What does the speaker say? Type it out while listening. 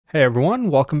Hey everyone,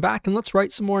 welcome back, and let's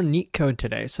write some more Neetcode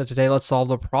today. So today let's solve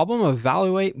the problem of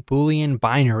evaluate Boolean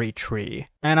binary tree.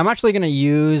 And I'm actually going to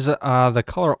use the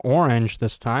color orange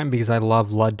this time because I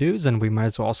love Ludus and we might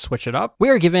as well switch it up. We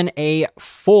are given a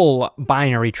full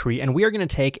binary tree and we are going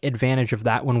to take advantage of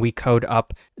that when we code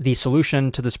up the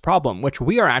solution to this problem, which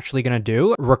we are actually going to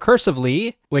do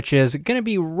recursively, which is going to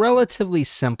be relatively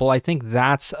simple. I think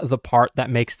that's the part that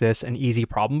makes this an easy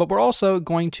problem, but we're also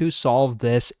going to solve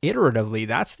this iteratively.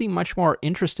 That's the much more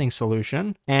interesting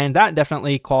solution, and that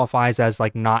definitely qualifies as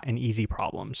like not an easy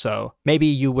problem. So maybe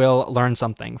you will learn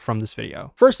something from this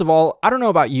video. First of all, I don't know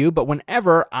about you, but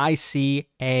whenever I see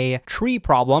a tree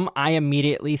problem, I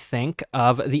immediately think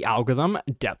of the algorithm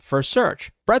depth first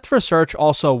search. Breadth first search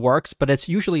also works, but it's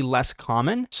usually less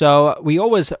common. So we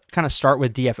always kind of start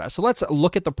with DFS. So let's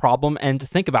look at the problem and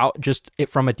think about just it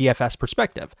from a DFS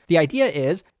perspective. The idea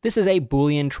is this is a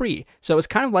Boolean tree. So it's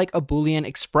kind of like a Boolean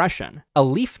expression. A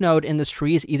leaf node in this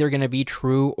tree is either going to be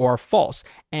true or false,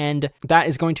 and that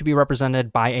is going to be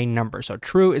represented by a number. So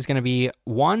true is going to be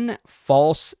 1,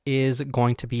 false is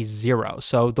going to be 0.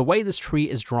 So the way this tree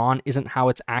is drawn isn't how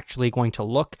it's actually going to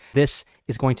look. This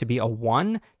is going to be a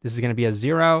 1, this is going to be a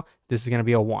 0, this is going to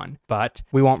be a 1, but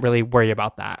we won't really worry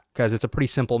about that because it's a pretty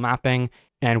simple mapping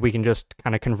and we can just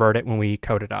kind of convert it when we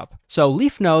code it up. So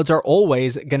leaf nodes are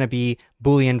always going to be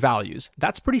Boolean values.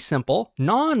 That's pretty simple.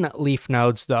 Non-leaf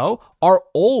nodes, though, are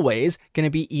always going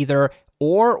to be either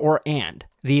or and,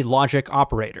 the logic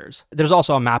operators. There's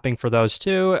also a mapping for those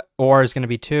too. Or is going to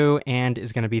be 2 and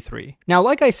is going to be 3. Now,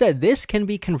 like I said, this can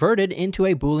be converted into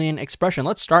a Boolean expression.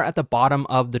 Let's start at the bottom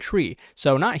of the tree.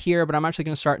 So not here, but I'm actually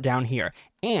going to start down here.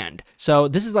 And so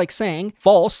this is like saying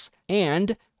false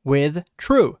and with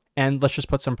true. And let's just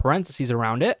put some parentheses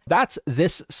around it. That's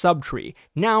this subtree.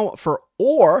 Now for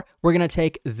or, we're going to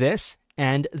take this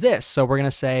and this. So we're going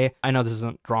to say, I know this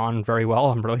isn't drawn very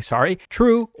well, I'm really sorry,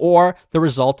 true or the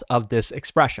result of this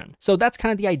expression. So that's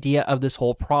kind of the idea of this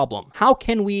whole problem. How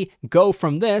can we go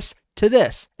from this to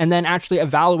this and then actually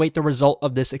evaluate the result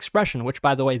of this expression, which,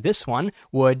 by the way, this one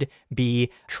would be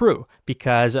true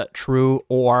because true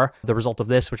or the result of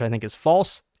this, which I think is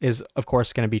false, is of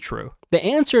course going to be true. The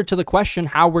answer to the question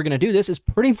how we're going to do this is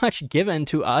pretty much given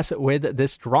to us with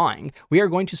this drawing. We are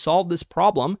going to solve this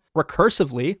problem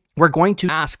recursively. We're going to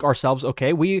ask ourselves,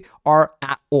 okay, we are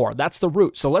at or, that's the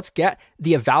root. So let's get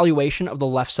the evaluation of the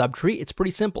left subtree. It's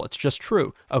pretty simple. It's just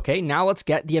true. Okay, now let's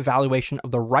get the evaluation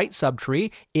of the right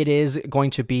subtree. It is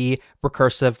going to be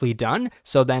recursively done.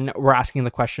 So then we're asking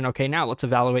the question, okay, now let's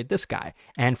evaluate this guy.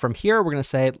 And from here, we're going to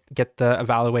say, get the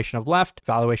evaluation of left,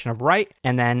 evaluation of right,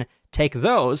 and then take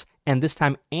those, and this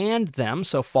time and them,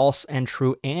 so false and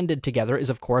true anded together is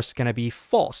of course going to be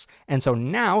false. And so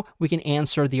now we can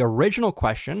answer the original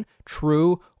question,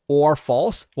 true or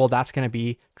false. Well, that's going to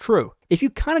be true. If you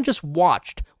kind of just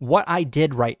watched what I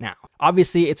did right now,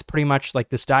 obviously it's pretty much like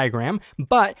this diagram,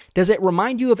 but does it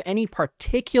remind you of any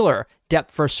particular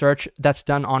depth first search that's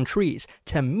done on trees?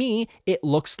 To me, it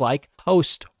looks like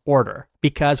post order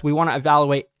because we want to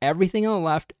evaluate everything on the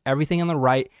left, everything on the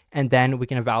right, and then we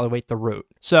can evaluate the root.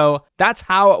 So that's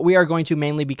how we are going to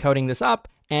mainly be coding this up.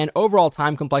 And overall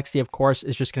time complexity, of course,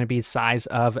 is just going to be the size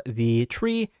of the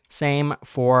tree. Same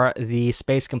for the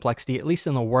space complexity, at least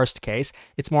in the worst case.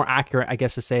 It's more accurate, I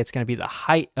guess, to say it's going to be the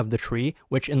height of the tree,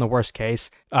 which in the worst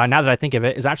case, now that I think of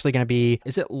it, is actually going to be,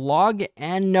 is it log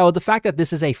n? No, the fact that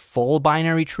this is a full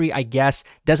binary tree, I guess,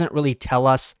 doesn't really tell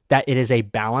us that it is a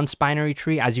balanced binary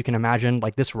tree. As you can imagine,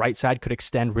 like this right side could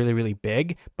extend really, really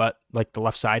big, but like the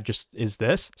left side just is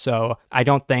this. So I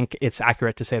don't think it's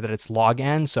accurate to say that it's log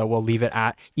n. So we'll leave it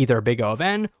at either big O of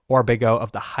n or big O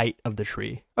of the height of the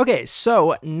tree. Okay,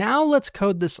 so now let's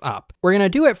code this up. We're going to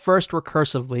do it first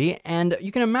recursively, and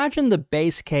you can imagine the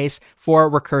base case for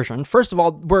recursion. First of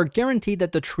all, we're guaranteed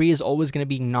that the tree is always going to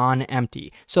be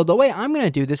non-empty. So the way I'm going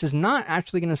to do this is not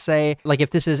actually going to say, like if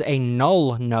this is a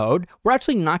null node, we're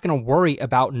actually not going to worry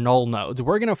about null nodes.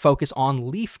 We're going to focus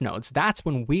on leaf nodes. That's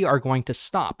when we are going to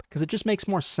stop because it just makes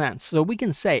more sense. So we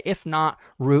can say if not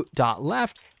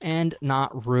root.left and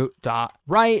not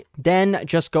root.right, then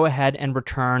just go ahead and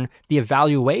return the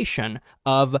evaluation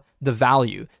of the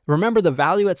value. Remember, the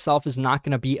value itself is not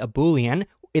going to be a Boolean.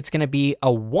 It's going to be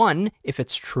a 1 if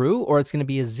it's true, or it's going to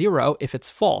be a 0 if it's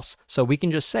false. So we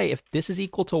can just say if this is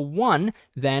equal to 1,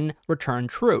 then return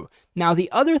true. Now,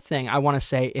 the other thing I want to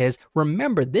say is,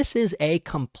 remember, this is a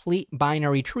complete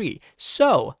binary tree.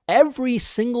 So every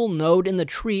single node in the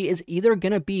tree is either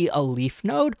going to be a leaf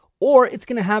node or it's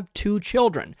going to have 2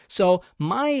 children. So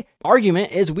my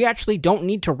argument is we actually don't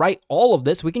need to write all of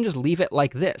this. We can just leave it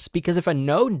like this, because if a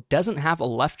node doesn't have a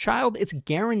left child, it's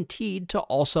guaranteed to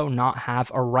also not have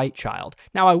a right child.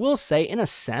 Now, I will say, in a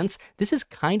sense, this is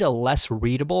kind of less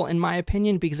readable in my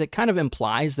opinion, because it kind of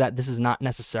implies that this is not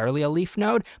necessarily a leaf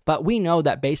node, but we know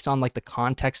that based on like the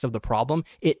context of the problem,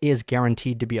 it is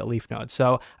guaranteed to be a leaf node.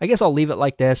 So I guess I'll leave it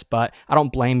like this, but I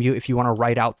don't blame you if you want to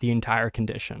write out the entire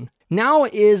condition. Now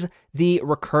is the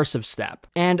recursive step.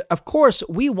 And of course,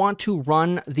 we want to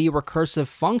run the recursive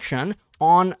function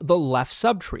on the left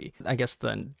subtree. I guess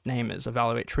the name is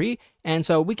evaluate tree. And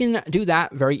so we can do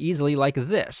that very easily like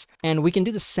this. And we can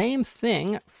do the same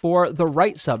thing for the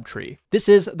right subtree. This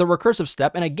is the recursive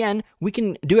step. And again, we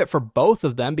can do it for both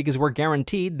of them because we're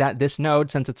guaranteed that this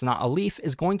node, since it's not a leaf,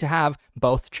 is going to have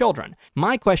both children.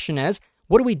 My question is,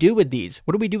 what do we do with these?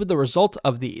 What do we do with the result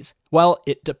of these? Well,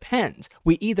 it depends.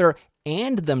 We either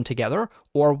and them together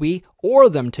or we or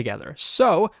them together.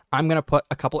 So I'm going to put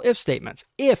a couple if statements.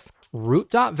 If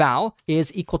root.val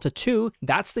is equal to 2,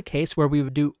 that's the case where we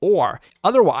would do or.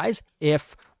 Otherwise,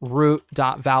 if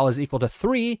root.val is equal to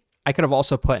 3, I could have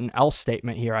also put an else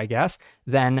statement here, I guess,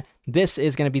 then this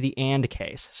is going to be the and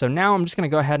case. So now I'm just going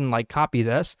to go ahead and like copy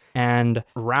this and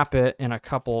wrap it in a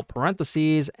couple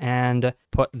parentheses and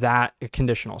put that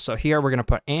conditional. So here we're going to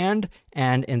put and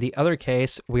in the other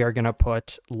case, we are going to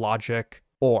put logic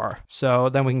or. So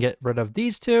then we can get rid of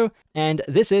these two. And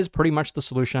this is pretty much the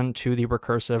solution to the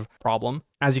recursive problem.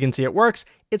 As you can see, it works.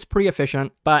 It's pretty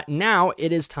efficient, but now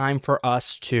it is time for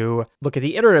us to look at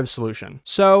the iterative solution.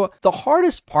 So the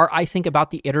hardest part, I think,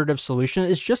 about the iterative solution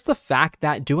is just the fact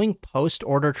that doing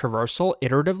post-order traversal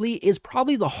iteratively is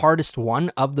probably the hardest one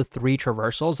of the 3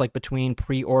 traversals, like between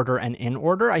pre-order and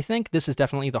in-order. I think this is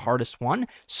definitely the hardest one.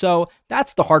 So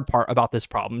that's the hard part about this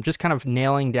problem, just kind of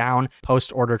nailing down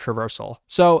post-order traversal.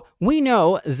 So we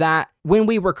know that when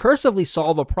we recursively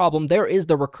solve a problem, there is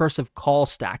the recursive call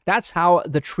stack. That's how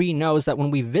the tree knows that when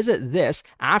we visit this,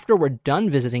 after we're done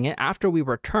visiting it, after we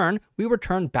return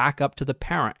back up to the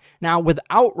parent. Now,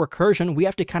 without recursion, we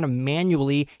have to kind of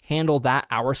manually handle that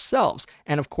ourselves.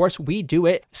 And of course, we do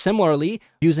it similarly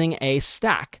using a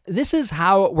stack. This is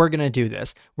how we're going to do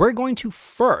this. We're going to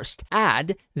first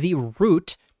add the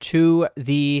root to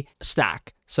the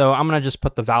stack. So I'm going to just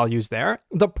put the values there.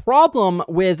 The problem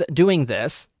with doing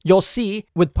this, you'll see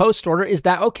with post order, is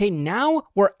that, okay, now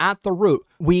we're at the root.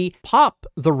 We pop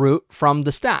the root from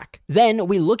the stack. Then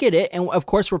we look at it, and of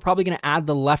course, we're probably going to add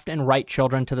the left and right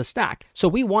children to the stack. So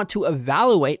we want to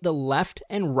evaluate the left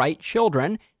and right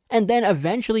children and then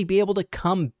eventually be able to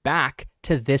come back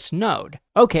to this node.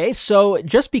 Okay, so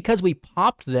just because we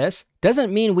popped this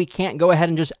doesn't mean we can't go ahead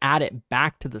and just add it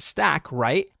back to the stack,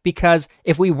 right? Because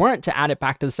if we weren't to add it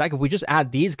back to the stack, if we just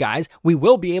add these guys, we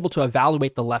will be able to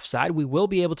evaluate the left side, we will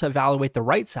be able to evaluate the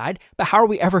right side, but how are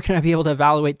we ever going to be able to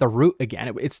evaluate the root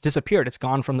again? It's disappeared, it's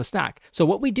gone from the stack. So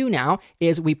what we do now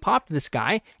is we popped this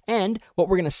guy, and what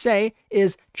we're going to say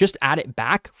is just add it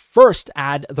back. First,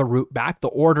 add the root back. The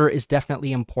order is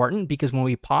definitely important because when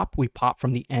we pop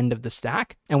from the end of the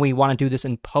stack, and we want to do this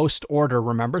in post order,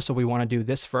 remember? So we want to do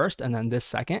this first and then this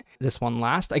second, this one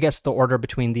last. I guess the order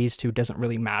between these two doesn't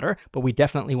really matter, but we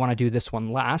definitely want to do this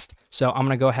one last. So I'm going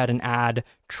to go ahead and add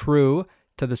true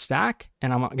to the stack,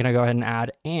 and I'm going to go ahead and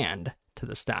add and to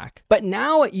the stack. But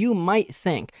now you might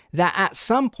think that at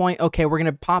some point, okay, we're going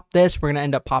to pop this, we're going to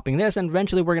end up popping this, and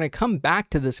eventually we're going to come back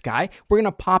to this guy. We're going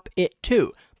to pop it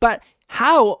too. But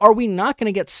how are we not going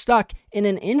to get stuck in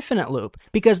an infinite loop?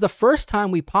 Because the first time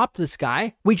we popped this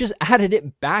guy, we just added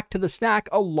it back to the stack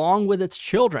along with its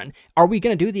children. Are we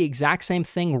going to do the exact same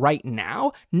thing right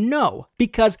now? No,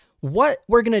 because what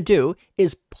we're going to do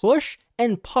is push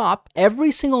and pop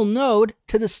every single node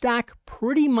to the stack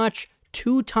pretty much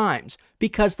 2 times.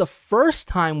 Because the first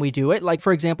time we do it, like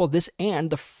for example, this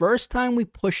and, the first time we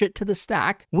push it to the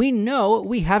stack, we know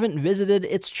we haven't visited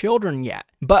its children yet.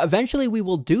 But eventually we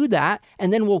will do that,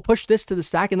 and then we'll push this to the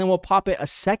stack, and then we'll pop it a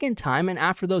second time, and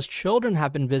after those children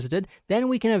have been visited, then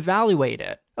we can evaluate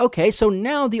it. Okay, so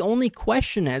now the only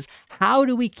question is, how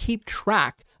do we keep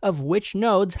track of which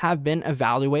nodes have been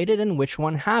evaluated and which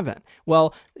one haven't?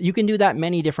 Well, you can do that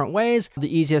many different ways.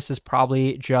 The easiest is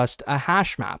probably just a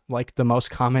hash map, like the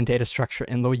most common data structure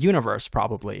in the universe,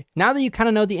 probably. Now that you kind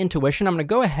of know the intuition, I'm going to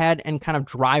go ahead and kind of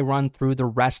dry run through the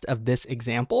rest of this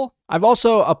example. I've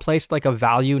also placed like a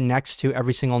value next to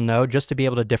every single node just to be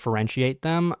able to differentiate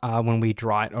them when we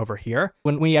draw it over here.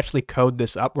 When we actually code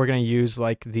this up, we're going to use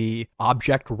like the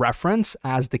object reference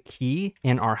as the key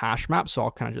in our hash map. So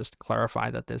I'll kind of just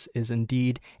clarify that this is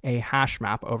indeed a hash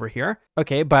map over here.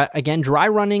 Okay, but again, dry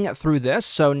running through this.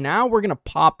 So now we're going to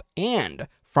pop and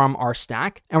from our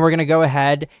stack, and we're going to go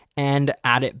ahead and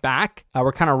add it back.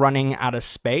 We're kind of running out of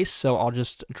space, so I'll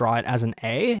just draw it as an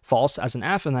A, false as an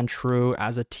F, and then true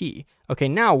as a T. Okay,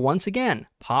 now once again,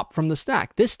 pop from the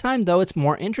stack. This time though, it's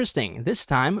more interesting. This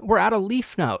time we're at a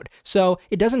leaf node, so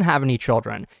it doesn't have any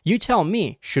children. You tell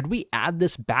me, should we add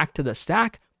this back to the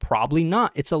stack? Probably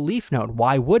not. It's a leaf node.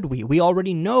 Why would we? We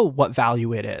already know what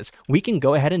value it is. We can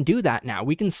go ahead and do that now.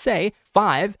 We can say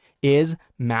 5 is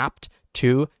mapped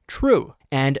to true.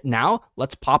 And now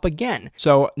let's pop again.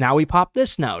 So now we pop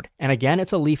this node. And again,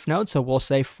 it's a leaf node. So we'll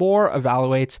say 4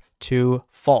 evaluates to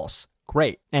false.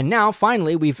 Great. And now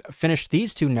finally, we've finished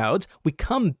these 2 nodes. We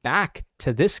come back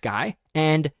to this guy.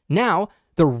 And now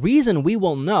the reason we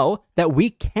will know that we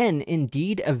can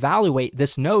indeed evaluate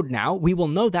this node now, we will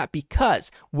know that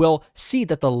because we'll see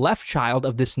that the left child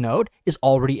of this node is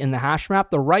already in the hash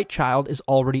map, the right child is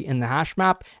already in the hash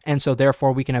map, and so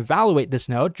therefore we can evaluate this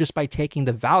node just by taking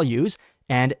the values,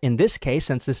 and in this case,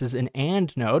 since this is an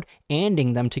AND node,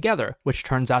 ANDing them together, which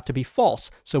turns out to be false.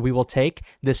 So we will take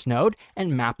this node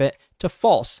and map it to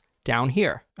false down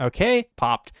here. Okay,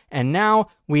 popped. And now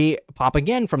we pop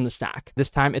again from the stack. This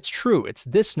time it's true. It's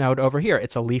this node over here.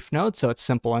 It's a leaf node, so it's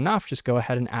simple enough. Just go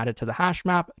ahead and add it to the hash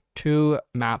map. 2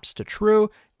 maps to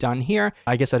true. Done here.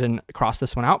 I guess I didn't cross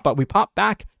this one out, but we pop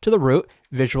back to the root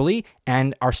visually,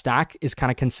 and our stack is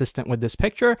kind of consistent with this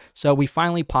picture. So we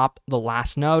finally pop the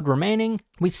last node remaining.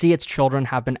 We see its children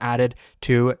have been added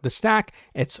to the stack.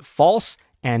 It's false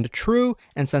and true.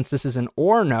 And since this is an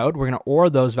OR node, we're going to OR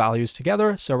those values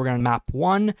together. So we're going to map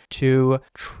 1 to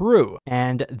true.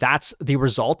 And that's the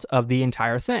result of the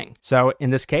entire thing. So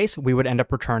in this case, we would end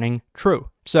up returning true.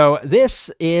 So this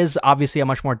is obviously a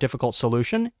much more difficult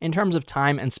solution. In terms of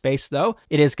time and space though,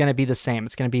 it is going to be the same.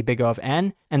 It's going to be big O of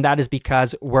n, and that is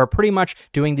because we're pretty much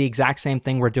doing the exact same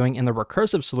thing we're doing in the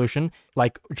recursive solution,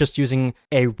 like just using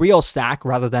a real stack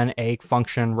rather than a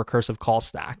function recursive call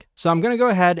stack. So I'm going to go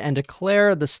ahead and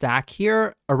declare the stack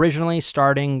here, originally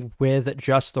starting with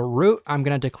just the root. I'm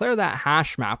going to declare that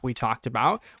hash map we talked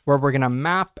about, where we're going to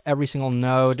map every single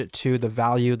node to the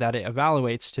value that it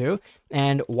evaluates to.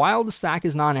 And while the stack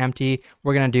is non-empty,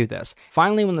 we're going to do this.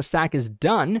 Finally, when the stack is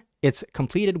done, it's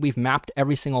completed, we've mapped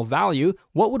every single value,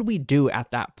 what would we do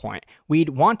at that point? We'd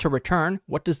want to return,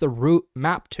 what does the root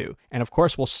map to? And of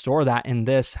course, we'll store that in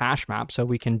this hash map, so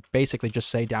we can basically just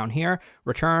say down here,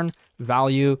 return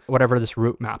value, whatever this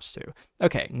root maps to.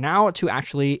 Okay, now to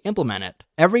actually implement it.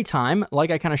 Every time,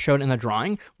 like I kind of showed in the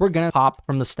drawing, we're going to pop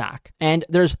from the stack. And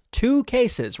there's 2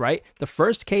 cases, right? The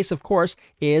first case, of course,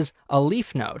 is a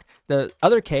leaf node. The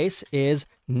other case is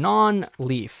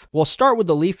non-leaf. We'll start with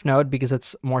the leaf node because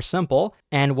it's more simple,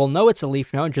 and we'll know it's a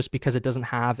leaf node just because it doesn't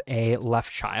have a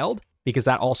left child, because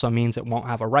that also means it won't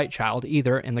have a right child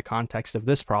either in the context of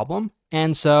this problem.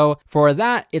 And so for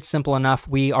that, it's simple enough.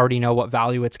 We already know what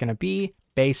value it's going to be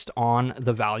based on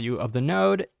the value of the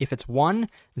node. If it's 1,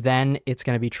 then it's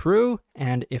going to be true,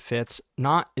 and if it's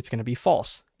not, it's going to be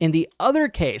false. In the other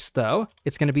case, though,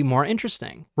 it's going to be more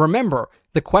interesting. Remember,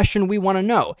 the question we want to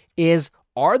know is,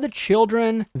 are the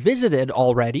children visited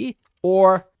already?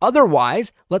 Or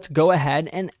otherwise, let's go ahead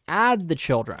and add the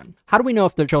children. How do we know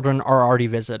if the children are already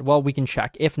visited? Well, we can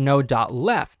check if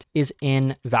node.left is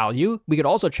in value. We could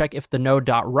also check if the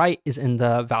node.right is in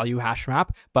the value hash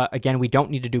map. But again, we don't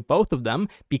need to do both of them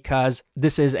because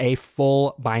this is a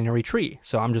full binary tree.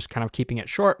 So I'm just kind of keeping it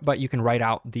short, but you can write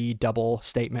out the double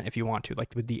statement if you want to,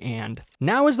 like with the and.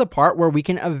 Now is the part where we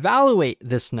can evaluate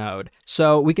this node.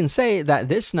 So we can say that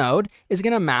this node is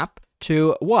going to map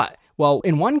to what? Well,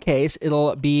 in one case,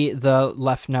 it'll be the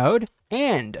left node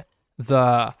and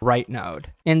the right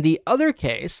node. In the other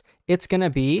case, it's going to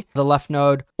be the left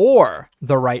node or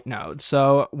the right node.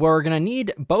 So we're going to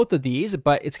need both of these,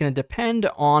 but it's going to depend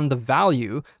on the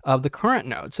value of the current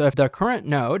node. So if the current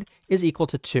node is equal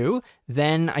to 2,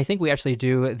 then I think we actually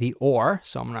do the OR.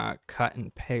 So I'm going to cut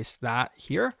and paste that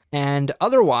here. And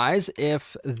otherwise,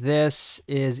 if this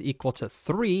is equal to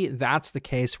 3, that's the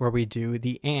case where we do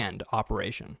the AND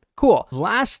operation. Cool.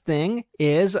 Last thing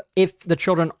is, if the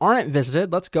children aren't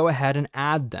visited, let's go ahead and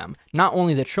add them. Not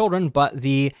only the children, but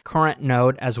the current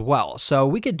node as well. So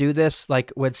we could do this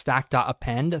like with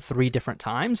stack.append 3 different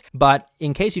times. But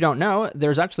in case you don't know,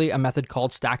 there's actually a method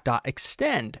called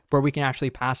stack.extend where we can actually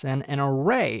pass in an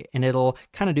array and it'll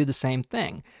kind of do the same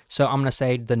thing. So I'm going to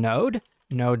say the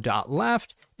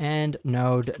node.left, and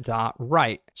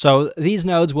node.write. So these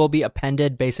nodes will be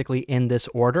appended basically in this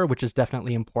order, which is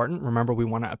definitely important. Remember, we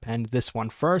want to append this one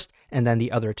first and then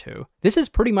the other two. This is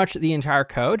pretty much the entire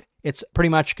code. It's pretty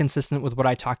much consistent with what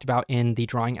I talked about in the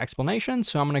drawing explanation.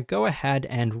 So I'm going to go ahead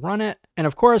and run it. And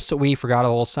of course, we forgot a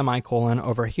little semicolon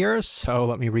over here. So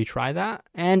let me retry that.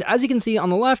 And as you can see on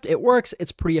the left, it works.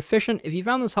 It's pretty efficient. If you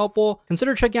found this helpful,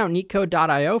 consider checking out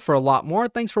Leetcode.io for a lot more.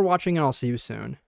 Thanks for watching, and I'll see you soon.